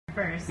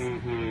first.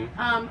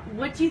 Mm-hmm.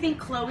 What do you think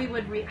Chloe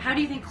would? How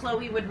do you think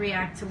Chloe would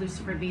react to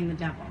Lucifer being the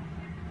devil?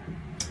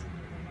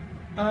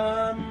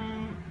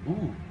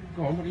 Ooh,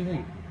 go on. What do you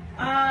think?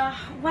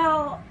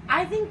 Well,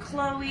 I think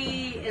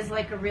Chloe is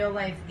like a real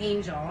life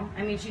angel.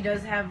 I mean, she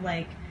does have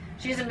like,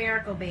 she's a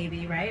miracle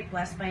baby, right?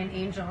 Blessed by an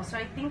angel. So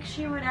I think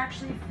she would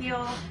actually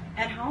feel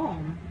at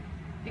home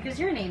because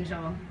you're an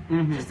angel,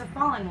 just a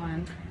fallen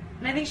one.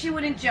 And I think she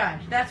wouldn't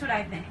judge. That's what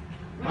I think.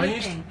 What do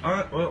you think?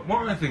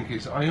 What I think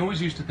is, I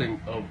always used to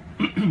think of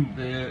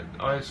the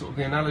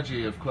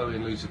analogy of Chloe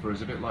and Lucifer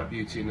is a bit like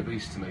Beauty and the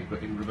Beast to me,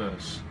 but in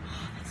reverse.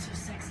 Oh, that's so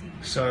sexy.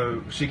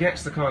 So she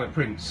gets the kind of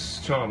Prince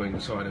Charming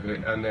side of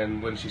it, and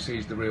then when she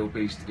sees the real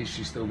Beast, is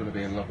she still going to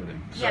be in love with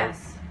him? So,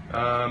 yes.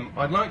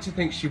 I'd like to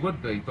think she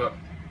would be, but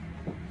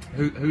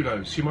who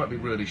knows? She might be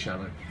really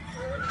shallow.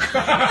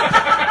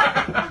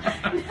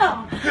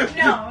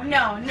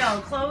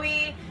 No.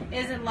 Chloe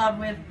is in love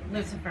with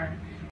Lucifer.